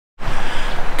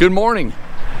Good morning.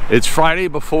 It's Friday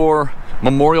before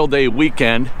Memorial Day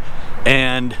weekend,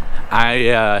 and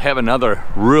I have another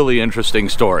really interesting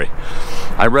story.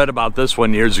 I read about this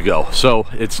one years ago. So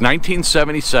it's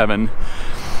 1977.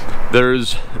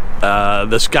 There's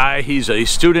this guy, he's a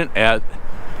student at,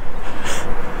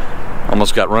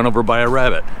 almost got run over by a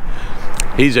rabbit.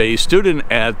 He's a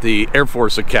student at the Air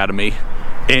Force Academy,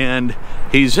 and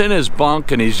he's in his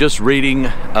bunk and he's just reading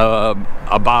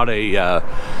about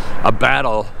a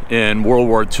battle in World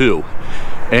War II.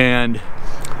 And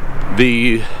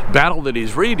the battle that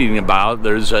he's reading about,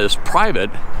 there's this private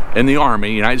in the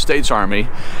Army, United States Army,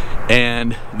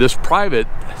 and this private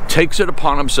takes it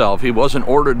upon himself. He wasn't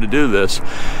ordered to do this.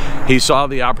 He saw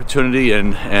the opportunity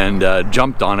and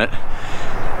jumped on it.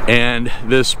 And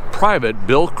this private,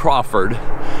 Bill Crawford,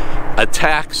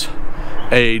 attacks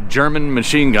a German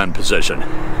machine gun position.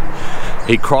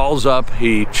 He crawls up,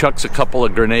 he chucks a couple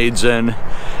of grenades in,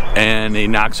 and he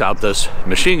knocks out this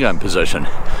machine gun position.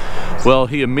 Well,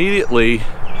 he immediately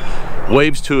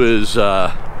waves to his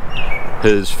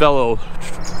fellow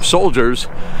soldiers,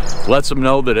 lets them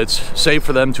know that it's safe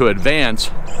for them to advance,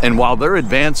 and while they're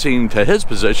advancing to his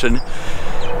position,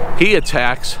 he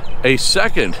attacks a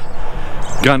second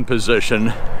gun position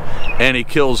and he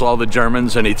kills all the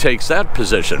Germans and he takes that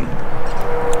position.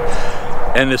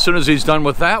 And as soon as he's done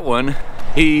with that one,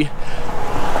 he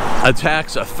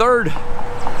attacks a third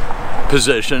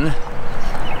position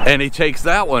and he takes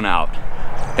that one out.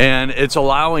 And it's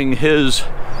allowing his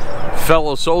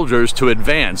fellow soldiers to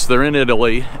advance. They're in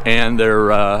Italy and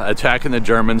they're attacking the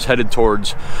Germans headed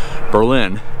towards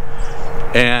Berlin.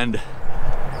 And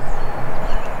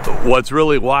what's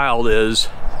really wild is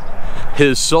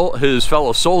his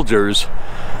fellow soldiers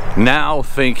now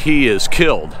think he is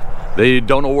killed. They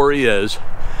don't know where he is,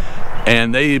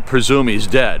 and they presume he's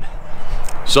dead.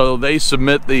 So they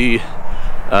submit the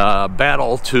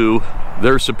battle to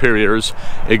their superiors.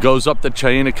 It goes up the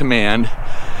chain of command,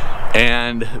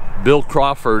 and Bill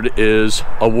Crawford is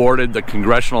awarded the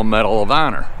Congressional Medal of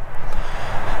Honor.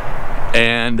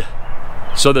 And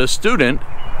so the student,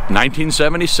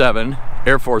 1977,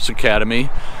 Air Force Academy,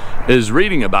 is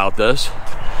reading about this,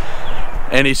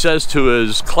 and he says to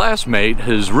his classmate,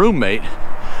 his roommate,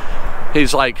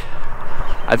 he's like,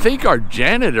 I think our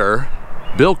janitor,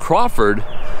 Bill Crawford,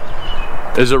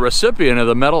 is a recipient of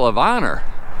the Medal of Honor.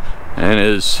 And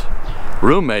his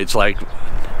roommate's like,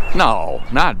 no,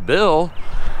 not Bill.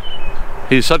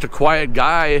 He's such a quiet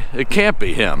guy, it can't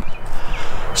be him.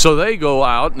 So they go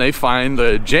out and they find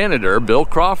the janitor, Bill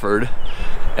Crawford,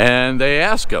 and they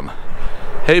ask him,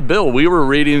 hey Bill, we were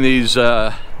reading these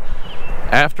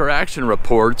after action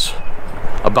reports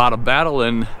about a battle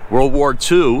in World War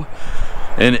II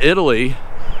in Italy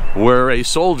where a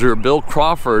soldier, Bill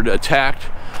Crawford, attacked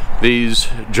these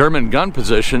German gun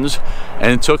positions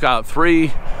and took out 3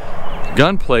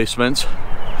 gun placements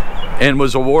and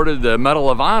was awarded the Medal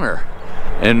of Honor.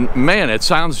 And man, it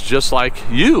sounds just like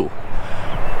you.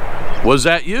 Was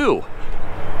that you?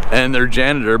 And their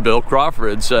janitor, Bill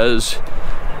Crawford, says,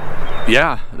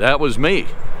 yeah, that was me.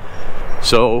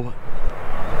 So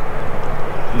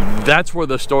that's where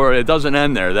the story, it doesn't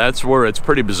end there. That's where it's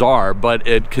pretty bizarre, but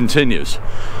it continues.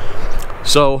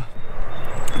 So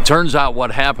it turns out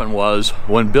what happened was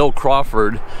when Bill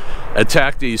Crawford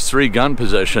attacked these 3 gun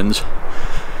positions,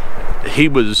 he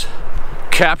was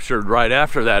captured right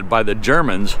after that by the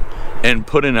Germans and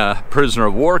put in a prisoner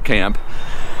of war camp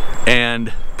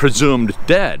and presumed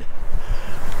dead.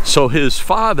 So his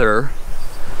father,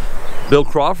 Bill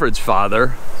Crawford's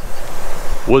father,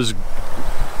 was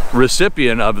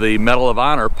recipient of the Medal of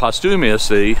Honor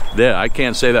posthumously. I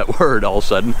can't say that word all of a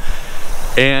sudden.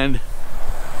 And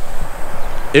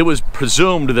it was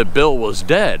presumed that Bill was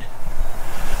dead.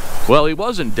 Well, he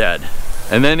wasn't dead.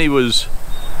 And then he was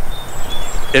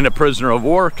in a prisoner of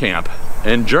war camp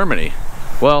in Germany.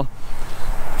 Well,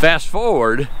 fast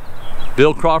forward,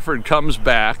 Bill Crawford comes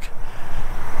back.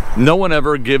 No one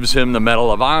ever gives him the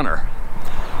Medal of Honor.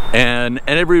 And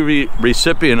every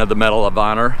recipient of the Medal of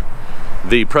Honor,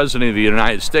 the President of the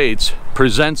United States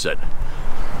presents it.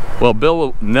 Well,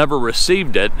 Bill never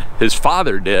received it. His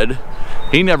father did.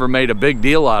 He never made a big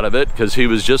deal out of it because he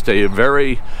was just a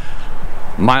very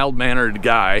mild-mannered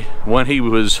guy. When he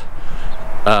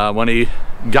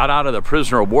got out of the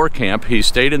prisoner of war camp, he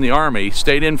stayed in the Army,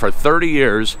 stayed in for 30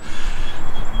 years,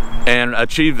 and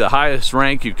achieved the highest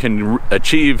rank you can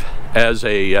achieve as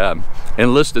a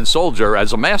enlisted soldier,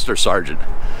 as a master sergeant.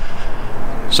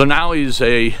 So now he's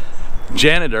a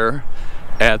janitor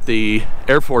at the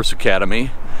Air Force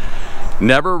Academy,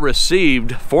 never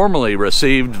formally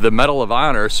received the Medal of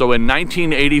Honor. So in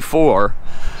 1984,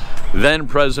 then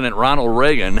President Ronald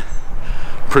Reagan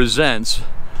presents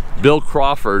Bill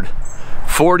Crawford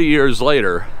 40 years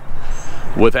later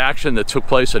with action that took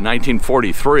place in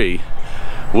 1943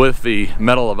 with the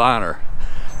Medal of Honor.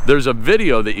 There's a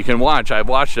video that you can watch. I've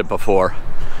watched it before,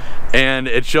 and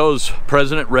it shows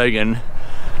President Reagan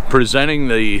presenting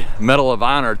the Medal of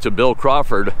Honor to Bill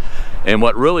Crawford. And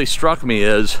what really struck me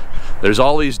is there's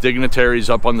all these dignitaries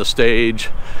up on the stage,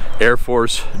 Air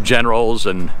Force generals,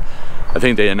 and I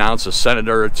think they announced a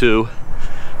senator or two.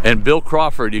 And Bill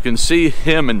Crawford, you can see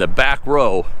him in the back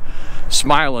row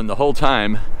smiling the whole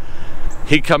time.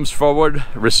 He comes forward,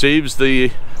 receives the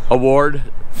award,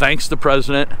 thanks the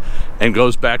president, and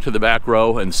goes back to the back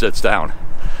row and sits down.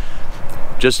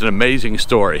 Just an amazing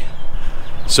story.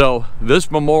 So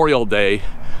this Memorial Day,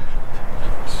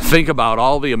 think about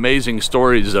all the amazing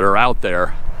stories that are out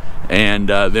there and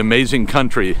the amazing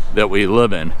country that we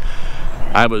live in.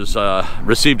 I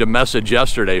received a message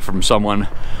yesterday from someone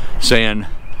saying,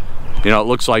 you know, it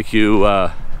looks like you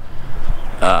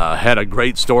had a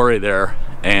great story there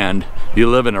and you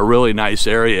live in a really nice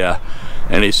area.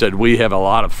 And he said, we have a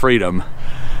lot of freedom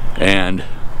and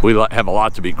we have a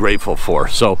lot to be grateful for.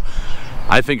 So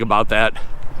I think about that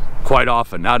quite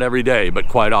often, not every day, but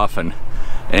quite often.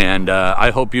 And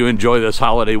I hope you enjoy this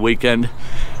holiday weekend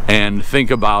and think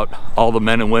about all the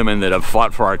men and women that have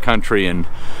fought for our country and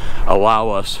allow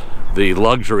us the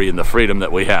luxury and the freedom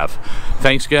that we have.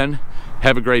 Thanks again.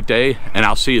 Have a great day, and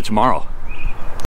I'll see you tomorrow.